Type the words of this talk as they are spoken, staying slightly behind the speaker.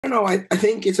I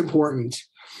think it's important.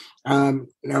 Now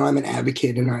I'm an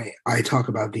advocate and I talk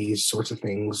about these sorts of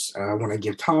things when I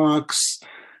give talks.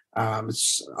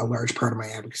 It's a large part of my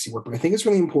advocacy work, but I think it's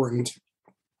really important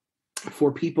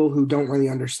for people who don't really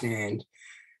understand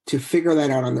to figure that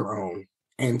out on their own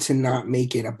and to not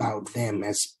make it about them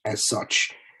as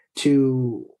such,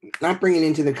 to not bring it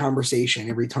into the conversation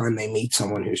every time they meet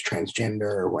someone who's transgender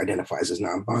or who identifies as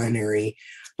non-binary,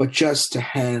 but just to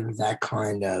have that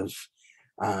kind of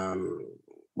um,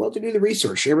 well, to do the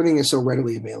research. Everything is so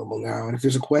readily available now, and if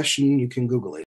there's a question, you can Google it.